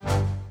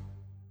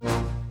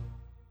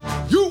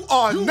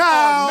are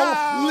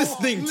now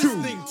listening to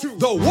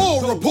the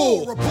War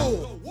Report.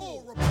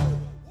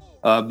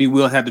 B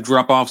Will had to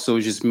drop off, so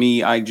it's just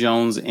me, Ike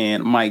Jones,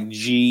 and Mike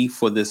G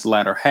for this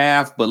latter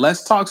half. But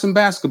let's talk some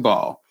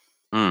basketball.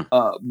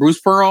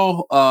 Bruce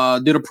Pearl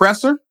did a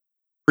presser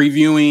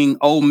previewing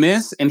Ole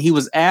Miss, and he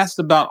was asked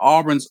about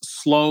Auburn's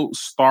slow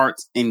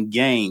starts in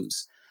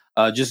games.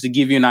 Just to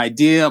give you an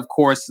idea, of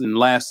course, in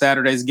last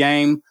Saturday's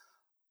game,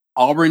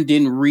 Auburn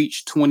didn't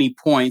reach 20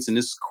 points. And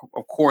this,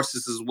 of course,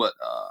 this is what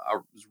I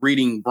was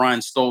reading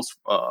Brian Stoltz's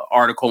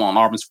article on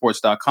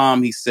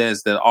auburnsports.com. He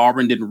says that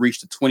Auburn didn't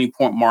reach the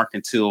 20-point mark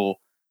until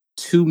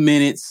 2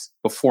 minutes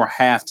before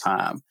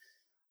halftime.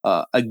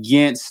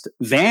 Against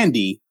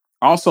Vandy,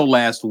 also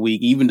last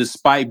week, even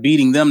despite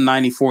beating them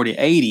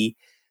 94-80,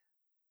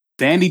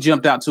 Vandy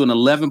jumped out to an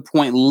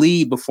 11-point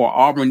lead before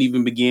Auburn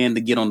even began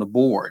to get on the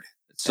board.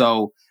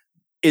 So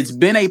it's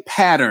been a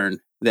pattern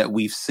that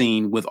we've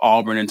seen with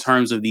Auburn in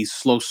terms of these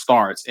slow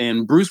starts.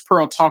 And Bruce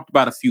Pearl talked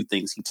about a few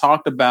things. He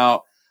talked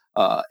about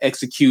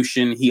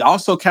execution. He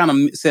also kind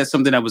of said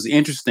something that was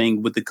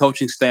interesting with the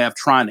coaching staff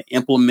trying to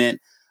implement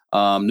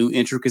new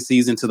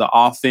intricacies into the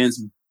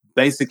offense,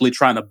 basically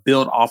trying to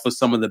build off of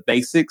some of the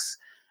basics.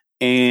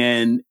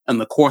 And in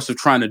the course of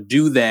trying to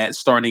do that,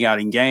 starting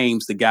out in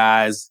games, the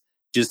guys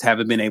just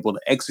haven't been able to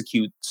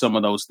execute some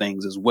of those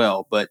things as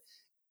well. But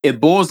it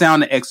boils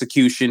down to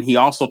execution. He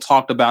also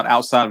talked about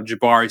outside of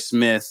Jabari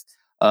Smith,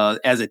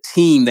 as a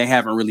team, they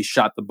haven't really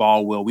shot the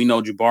ball well. We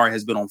know Jabari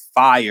has been on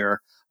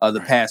fire the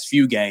past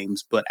few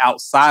games, but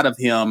outside of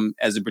him,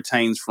 as it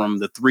pertains from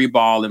the three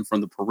ball and from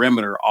the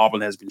perimeter,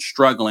 Auburn has been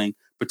struggling,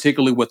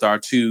 particularly with our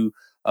two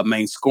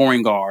main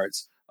scoring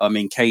guards,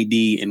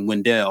 KD and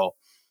Wendell.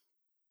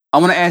 I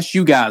want to ask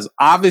you guys,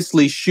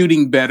 obviously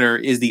shooting better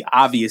is the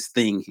obvious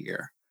thing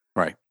here.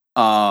 Right.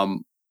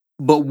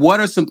 But what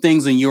are some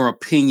things, in your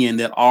opinion,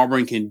 that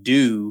Auburn can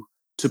do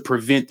to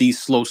prevent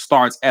these slow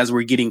starts as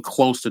we're getting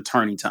close to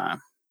turning time?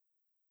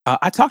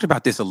 I talked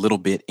about this a little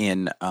bit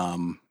in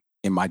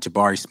my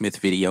Jabari Smith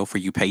video. For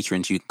you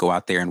patrons, you can go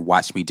out there and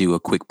watch me do a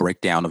quick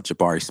breakdown of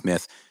Jabari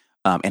Smith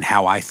and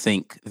how I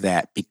think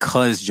that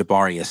because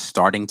Jabari is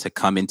starting to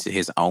come into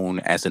his own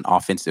as an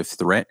offensive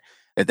threat,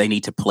 that they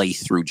need to play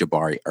through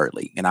Jabari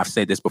early. And I've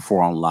said this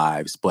before on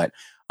lives, but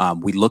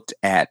we looked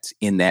at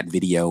in that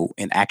video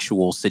an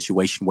actual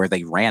situation where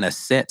they ran a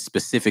set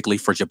specifically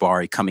for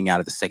Jabari coming out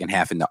of the second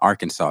half in the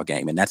Arkansas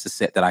game. And that's a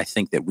set that I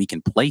think that we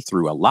can play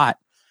through a lot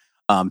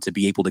to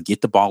be able to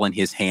get the ball in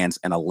his hands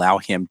and allow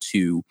him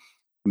to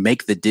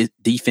make the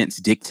defense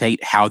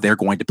dictate how they're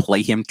going to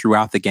play him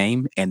throughout the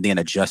game and then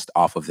adjust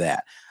off of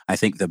that. I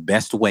think the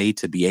best way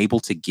to be able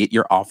to get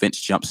your offense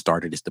jump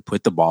started is to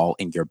put the ball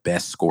in your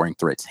best scoring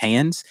threat's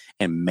hands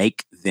and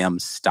make them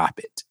stop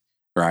it.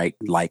 Right?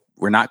 Like,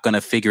 we're not going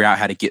to figure out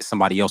how to get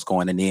somebody else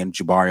going and then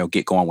Jabari will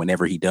get going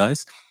whenever he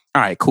does.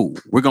 All right, cool.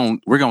 We're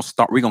going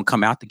to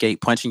come out the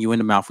gate punching you in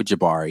the mouth with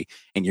Jabari,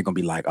 and you're going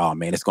to be like, oh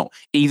man, it's going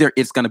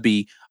to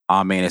be,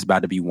 oh man, it's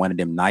about to be one of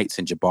them nights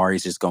and Jabari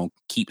is just going to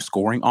keep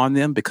scoring on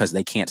them because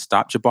they can't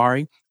stop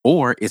Jabari.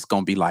 Or it's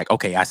going to be like,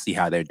 okay, I see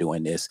how they're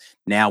doing this.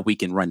 Now we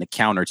can run the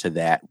counter to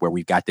that where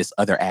we've got this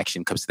other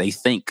action because they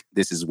think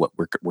this is what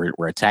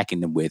we're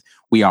attacking them with.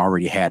 We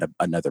already had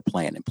another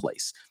plan in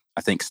place.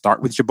 I think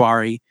start with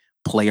Jabari,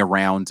 play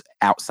around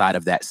outside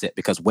of that set,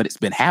 because what it's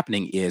been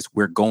happening is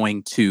we're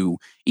going to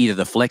either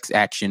the flex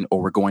action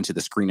or we're going to the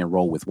screen and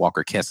roll with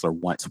Walker Kessler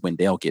once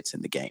Wendell gets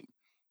in the game,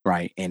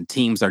 right? And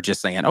teams are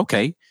just saying,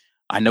 okay,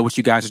 I know what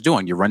you guys are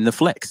doing. You're running the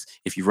flex.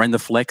 If you run the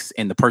flex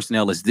and the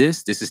personnel is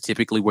this is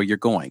typically where you're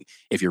going.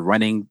 If you're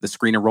running the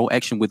screen and roll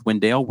action with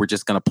Wendell, we're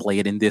just going to play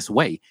it in this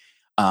way.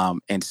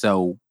 And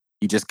so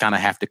you just kind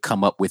of have to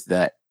come up with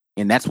that.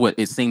 And that's what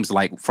it seems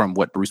like from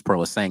what Bruce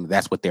Pearl is saying.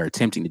 That's what they're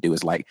attempting to do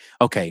is like,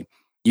 okay,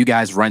 you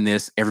guys run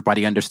this.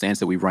 Everybody understands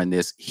that we run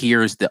this.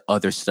 Here's the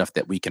other stuff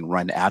that we can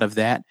run out of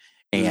that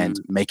and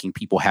making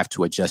people have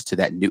to adjust to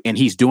that new. And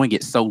he's doing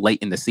it so late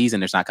in the season,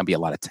 there's not going to be a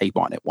lot of tape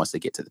on it once they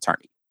get to the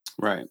tourney.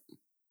 Right.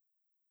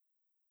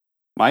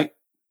 Mike,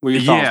 what are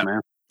your thoughts, man?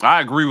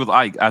 I agree with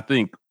Ike. I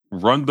think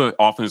run the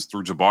offense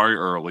through Jabari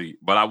early,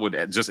 but I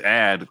would just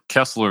add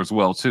Kessler as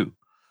well, too.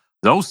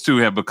 Those two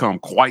have become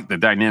quite the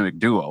dynamic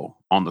duo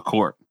on the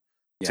court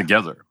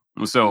together.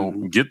 So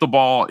get the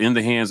ball in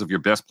the hands of your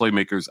best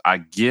playmakers. I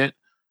get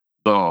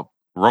the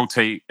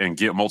rotate and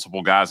get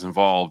multiple guys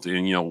involved.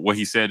 And, you know, what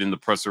he said in the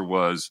presser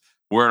was,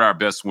 we're at our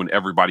best when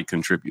everybody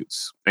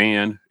contributes.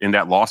 And in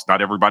that loss,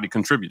 not everybody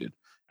contributed.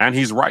 And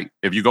he's right.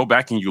 If you go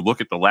back and you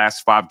look at the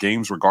last 5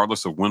 games,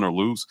 regardless of win or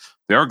lose,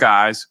 there are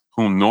guys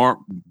who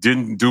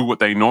didn't do what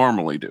they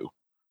normally do.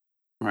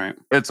 Right.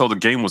 And so the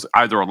game was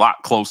either a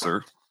lot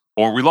closer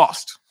or we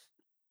lost.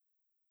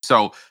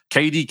 So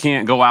KD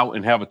can't go out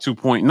and have a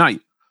 2-point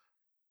night.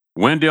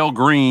 Wendell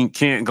Green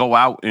can't go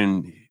out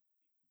and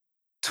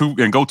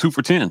go 2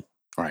 for 10.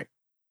 Right.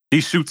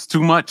 He shoots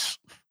too much.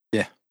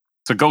 Yeah.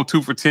 To go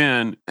 2 for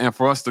 10 and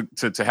for us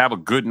to have a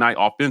good night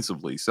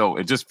offensively. So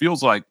it just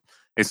feels like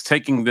it's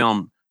taking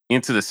them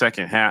into the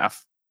second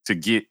half to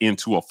get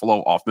into a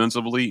flow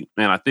offensively.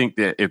 And I think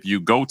that if you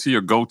go to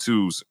your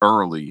go-tos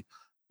early,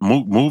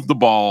 move the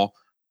ball.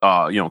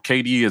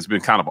 KD has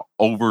been kind of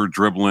over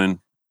dribbling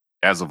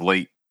as of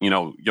late.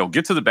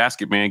 Get to the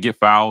basket, man. Get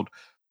fouled.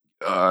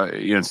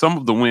 In some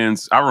of the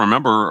wins, I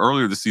remember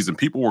earlier this season,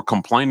 people were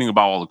complaining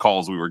about all the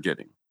calls we were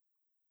getting.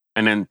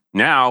 And then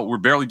now we're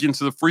barely getting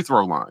to the free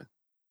throw line.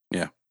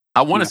 Yeah.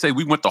 I want to say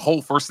we went the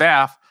whole first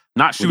half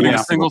not shooting a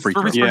single free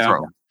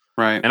throw.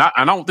 Right. And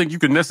I don't think you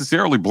can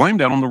necessarily blame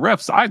that on the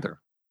refs either.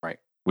 Right.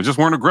 We just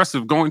weren't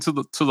aggressive going to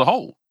the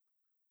hole.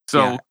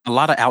 So a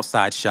lot of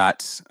outside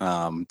shots,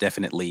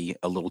 definitely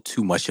a little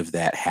too much of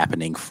that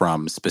happening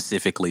from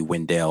specifically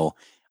Wendell.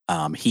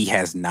 He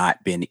has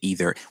not been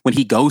either. When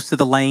he goes to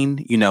the lane,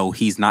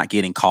 he's not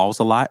getting calls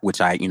a lot, which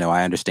I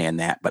understand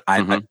that. But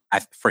I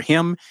for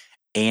him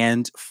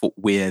and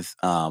with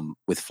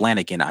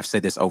Flanagan, I've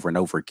said this over and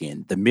over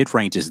again. The mid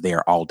range is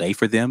there all day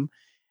for them,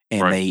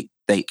 and they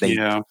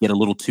get a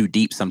little too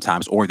deep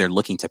sometimes, or they're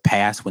looking to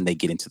pass when they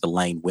get into the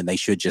lane when they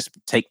should just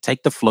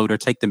take the floater,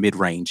 take the mid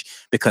range,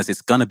 because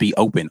it's going to be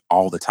open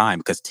all the time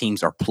because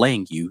teams are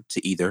playing you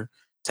to either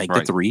take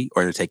the three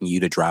or they're taking you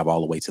to drive all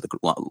the way to the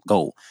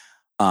goal.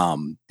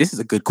 This is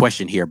a good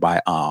question here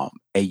by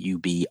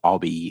AUB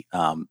Albie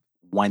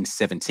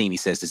 117. He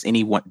says,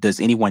 does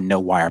anyone know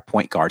why our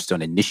point guards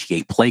don't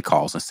initiate play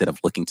calls instead of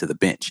looking to the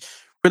bench?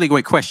 Really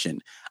great question.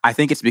 I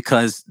think it's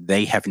because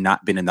they have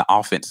not been in the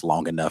offense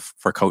long enough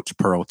for Coach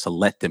Pearl to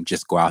let them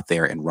just go out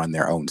there and run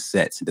their own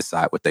sets and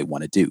decide what they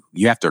want to do.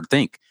 You have to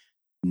think,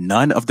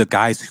 none of the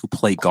guys who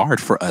play guard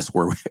for us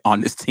were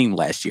on this team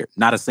last year.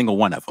 Not a single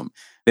one of them.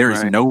 There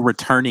is no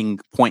returning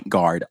point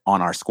guard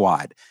on our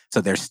squad.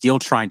 So they're still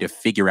trying to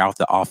figure out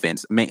the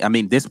offense. I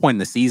mean, this point in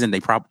the season, they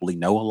probably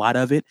know a lot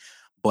of it,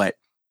 but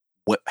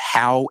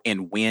how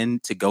and when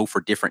to go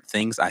for different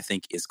things, I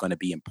think is going to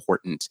be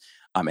important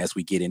as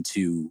we get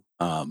into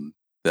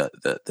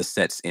the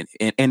sets.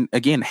 And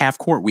again, half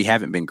court, we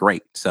haven't been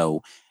great.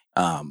 So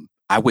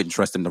I wouldn't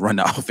trust them to run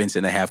the offense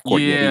in the half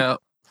court yet either.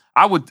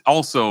 I would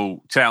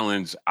also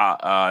challenge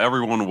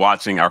everyone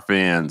watching, our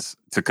fans,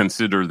 to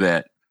consider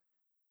that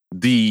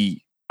the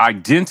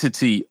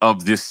identity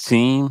of this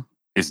team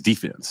is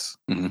defense.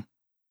 Mm-hmm.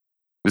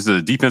 This is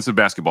a defensive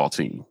basketball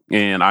team.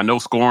 And I know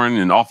scoring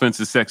and offense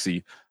is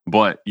sexy,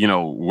 but,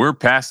 we're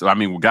past,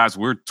 guys,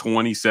 we're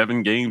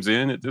 27 games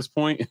in at this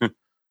point.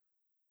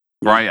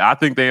 Right? I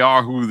think they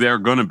are who they're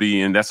going to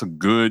be, and that's a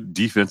good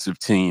defensive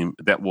team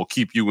that will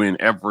keep you in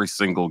every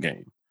single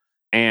game.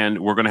 And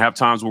we're going to have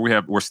times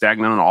where we're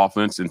stagnant on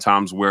offense and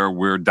times where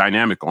we're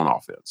dynamic on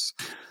offense.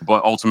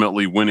 But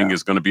ultimately, winning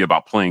is going to be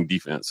about playing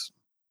defense.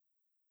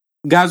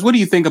 Guys, what do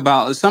you think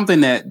about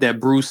something that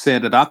Bruce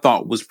said that I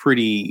thought was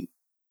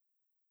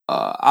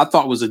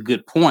was a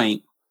good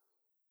point?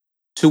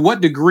 To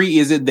what degree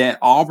is it that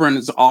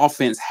Auburn's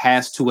offense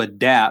has to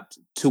adapt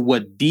to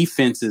what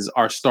defenses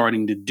are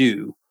starting to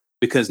do?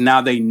 Because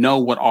now they know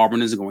what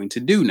Auburn is going to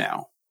do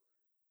now.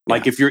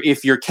 Like if you're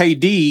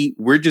KD,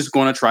 we're just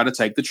going to try to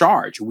take the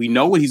charge. We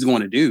know what he's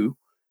going to do.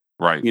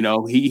 Right.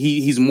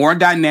 He's more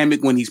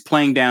dynamic when he's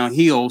playing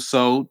downhill.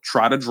 So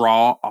try to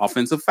draw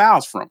offensive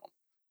fouls from him.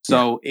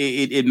 So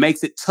it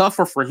makes it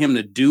tougher for him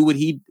to do what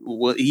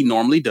he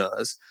normally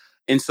does.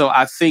 And so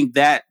I think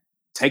that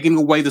taking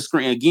away the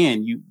screen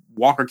again,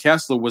 Walker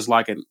Kessler was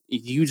like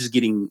you just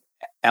getting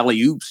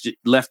alley-oops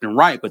left and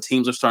right, but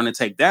teams are starting to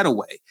take that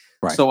away.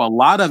 Right. So a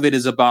lot of it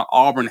is about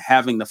Auburn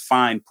having to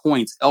find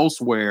points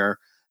elsewhere,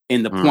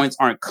 and the points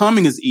aren't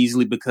coming as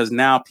easily because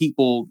now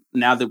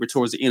that we're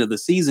towards the end of the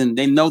season,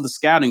 they know the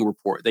scouting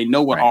report. They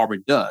know what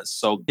Auburn does.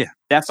 So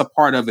that's a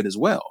part of it as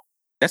well.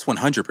 That's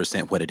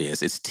 100% what it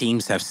is. It's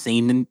teams have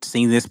seen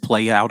this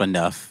play out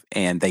enough,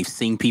 and they've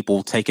seen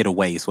people take it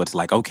away. So it's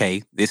like,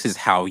 okay, this is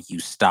how you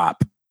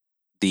stop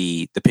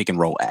the pick and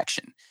roll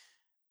action.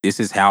 This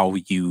is how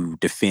you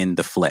defend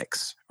the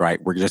flex,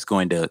 right? We're just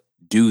going to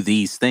do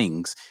these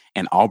things,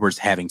 and Auburn's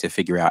having to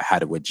figure out how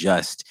to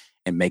adjust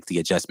and make the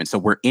adjustment. So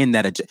we're in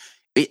that.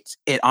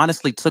 It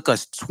honestly took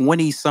us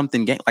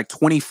 20-something games, like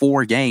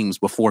 24 games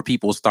before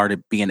people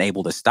started being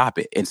able to stop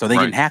it. And so they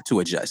didn't have to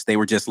adjust. They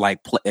were just like,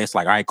 it's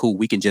like, all right, cool.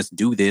 We can just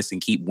do this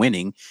and keep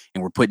winning.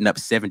 And we're putting up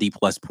 70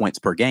 plus points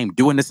per game,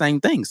 doing the same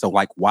thing. So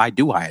like, why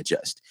do I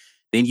adjust?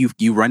 Then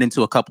you run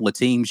into a couple of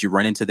teams. You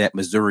run into that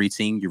Missouri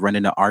team. You run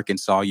into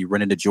Arkansas. You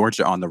run into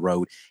Georgia on the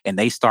road, and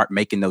they start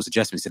making those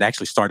adjustments. It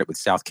actually started with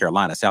South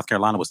Carolina. South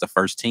Carolina was the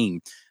first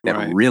team that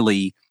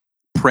really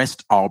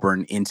pressed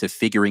Auburn into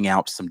figuring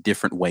out some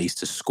different ways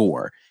to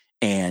score.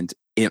 And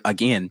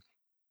again,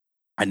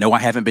 I know I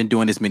haven't been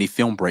doing as many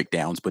film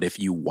breakdowns, but if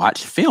you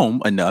watch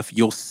film enough,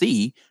 you'll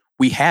see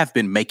we have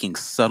been making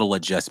subtle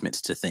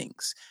adjustments to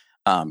things.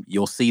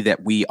 You'll see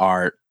that we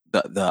are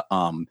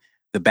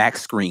the back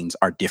screens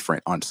are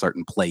different on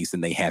certain plays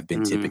than they have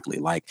been typically.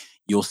 Like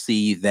you'll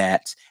see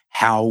that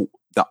how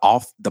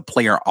the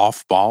player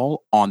off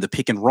ball on the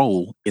pick and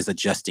roll is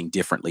adjusting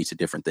differently to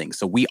different things.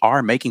 So we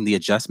are making the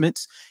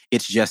adjustments.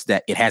 It's just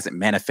that it hasn't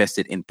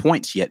manifested in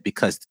points yet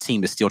because the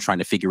team is still trying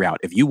to figure out.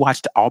 If you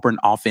watched the Auburn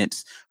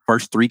offense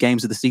first 3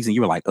 games of the season,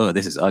 you were like, oh,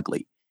 this is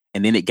ugly.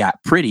 And then it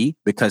got pretty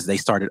because they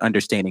started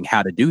understanding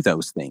how to do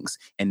those things.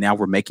 And now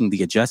we're making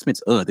the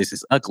adjustments. This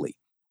is ugly.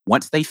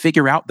 Once they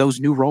figure out those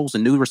new roles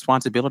and new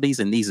responsibilities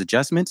and these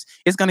adjustments,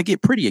 it's going to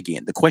get pretty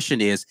again. The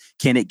question is,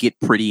 can it get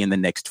pretty in the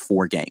next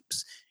 4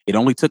 games? It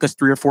only took us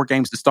 3 or 4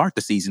 games to start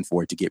the season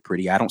for it to get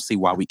pretty. I don't see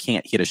why we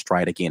can't hit a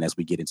stride again as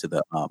we get into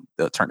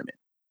the tournament.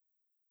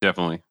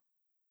 Definitely.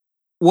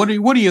 What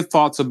are your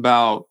thoughts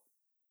about?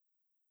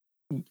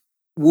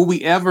 Will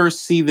we ever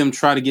see them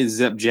try to get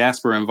Zep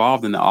Jasper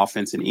involved in the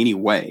offense in any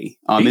way?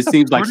 It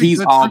seems like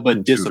he's all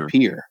but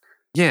disappear.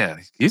 Yeah,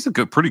 he's a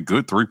pretty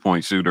good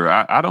 3-point shooter.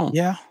 I don't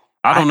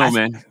know,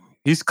 man.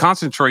 He's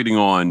concentrating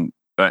on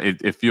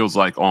it feels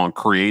like on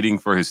creating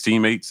for his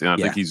teammates, and I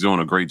think he's doing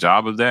a great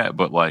job of that.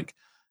 But like,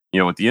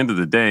 at the end of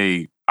the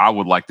day, I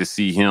would like to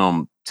see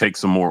him take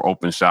some more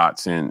open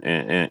shots and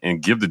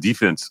give the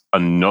defense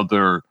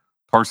another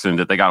person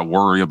that they got to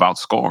worry about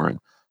scoring.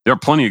 There are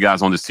plenty of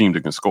guys on this team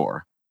that can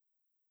score.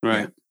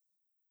 Right.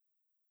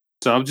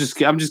 So I'm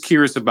just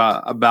curious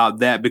about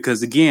that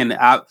because again,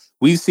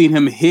 we've seen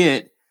him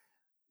hit.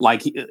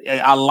 Like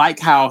I like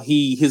how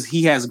he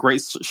has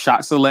great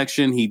shot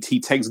selection. He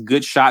takes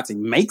good shots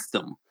and makes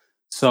them.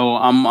 So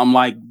I'm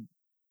like,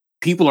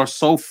 people are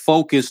so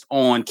focused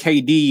on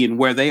KD and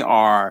where they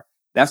are.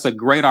 That's a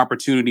great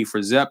opportunity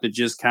for Zep to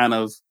just kind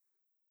of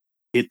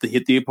hit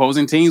the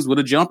opposing teams with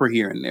a jumper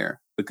here and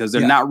there because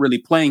they're not really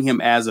playing him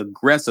as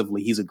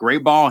aggressively. He's a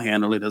great ball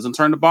handler. He doesn't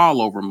turn the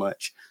ball over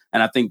much.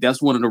 And I think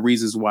that's one of the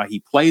reasons why he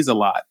plays a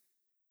lot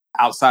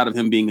outside of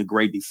him being a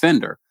great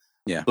defender.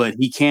 Yeah. But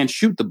he can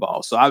shoot the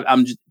ball. So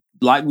I'm just,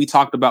 like we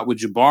talked about with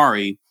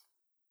Jabari,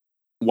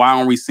 why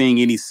aren't we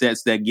seeing any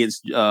sets that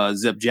gets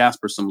Zep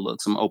Jasper some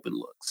open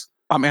looks?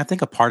 I mean, I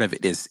think a part of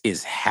it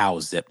is how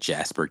Zep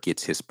Jasper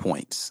gets his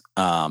points.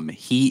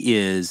 He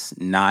is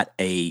not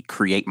a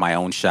create my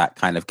own shot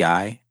kind of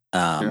guy.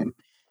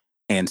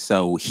 And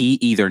so he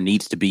either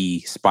needs to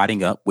be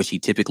spotting up, which he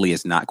typically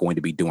is not going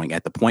to be doing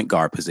at the point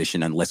guard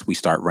position unless we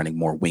start running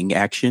more wing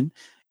action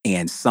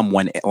and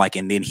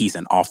then he's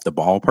an off the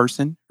ball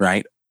person,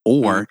 right?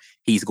 Or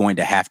he's going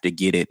to have to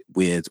get it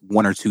with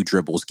 1 or 2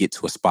 dribbles, get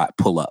to a spot,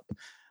 pull up.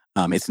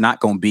 It's not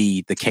going to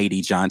be the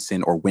KD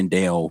Johnson or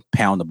Wendell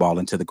pound the ball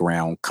into the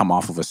ground, come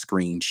off of a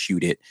screen,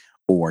 shoot it,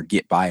 or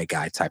get by a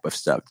guy type of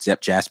stuff.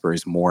 Zep Jasper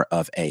is more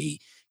of a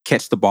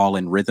catch the ball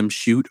in rhythm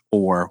shoot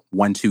or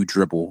 1-2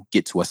 dribble,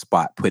 get to a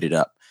spot, put it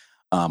up,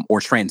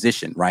 or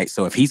transition, right?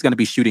 So if he's going to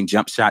be shooting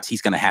jump shots,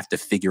 he's going to have to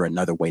figure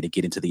another way to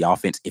get into the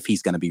offense if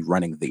he's going to be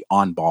running the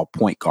on-ball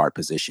point guard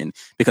position.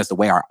 Because the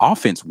way our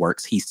offense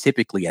works, he's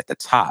typically at the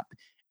top.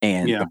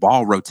 And the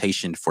ball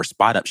rotation for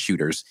spot-up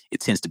shooters,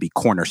 it tends to be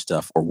corner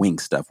stuff or wing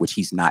stuff, which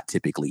he's not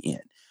typically in.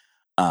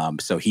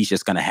 So he's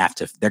just going to have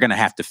to, they're going to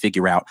have to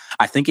figure out,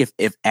 I think if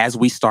as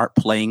we start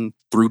playing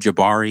through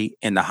Jabari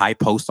in the high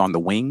post on the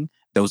wing,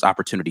 those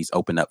opportunities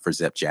open up for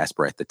Zep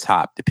Jasper at the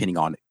top, depending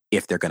on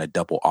if they're going to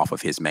double off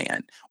of his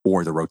man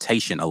or the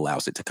rotation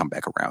allows it to come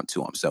back around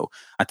to him. So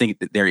I think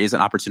that there is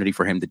an opportunity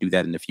for him to do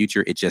that in the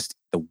future. It just,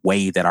 the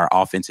way that our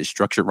offense is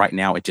structured right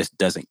now, it just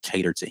doesn't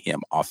cater to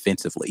him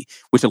offensively,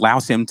 which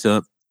allows him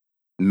to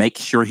make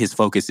sure his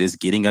focus is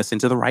getting us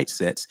into the right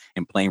sets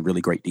and playing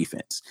really great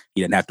defense.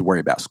 He doesn't have to worry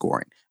about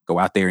scoring. Go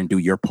out there and do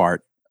your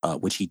part,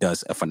 which he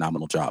does a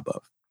phenomenal job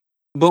of.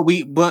 But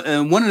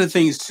one of the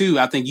things too,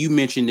 I think you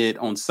mentioned it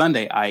on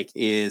Sunday, Ike,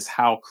 is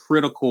how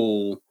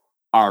critical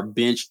our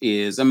bench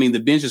is. I mean, the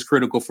bench is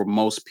critical for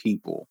most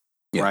people,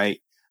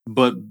 right?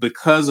 But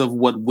because of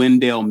what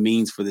Wendell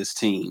means for this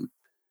team,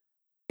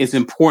 it's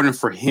important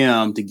for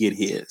him to get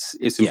his.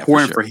 It's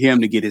important for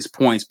him to get his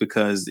points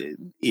because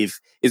if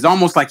it's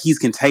almost like he's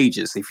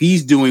contagious. If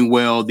he's doing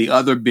well, the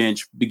other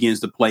bench begins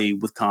to play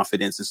with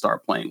confidence and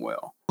start playing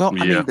well. Well,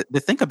 I mean, the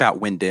thing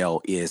about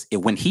Wendell is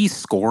when he's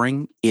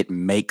scoring, it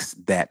makes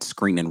that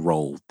screen and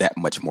roll that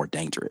much more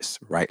dangerous,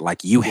 right?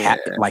 Like you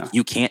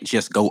you can't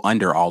just go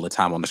under all the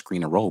time on the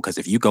screen and roll because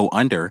if you go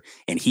under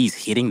and he's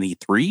hitting the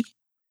 3,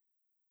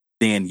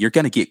 then you're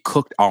going to get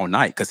cooked all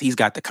night because he's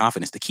got the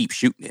confidence to keep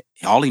shooting it.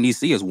 All he needs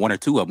to see is 1 or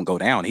 2 of them go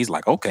down. He's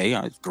like,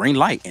 okay, green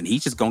light. And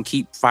he's just going to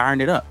keep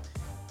firing it up.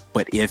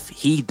 But if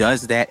he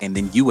does that and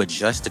then you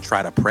adjust to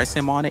try to press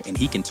him on it and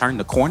he can turn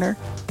the corner,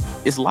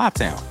 it's Lob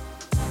Town.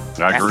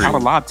 That's how the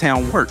Lob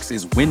Town works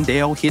is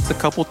Wendell hits a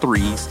couple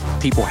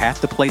 3s. People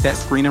have to play that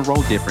screen and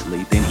roll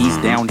differently. Then he's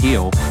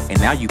downhill. And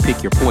now you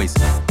pick your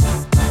poison.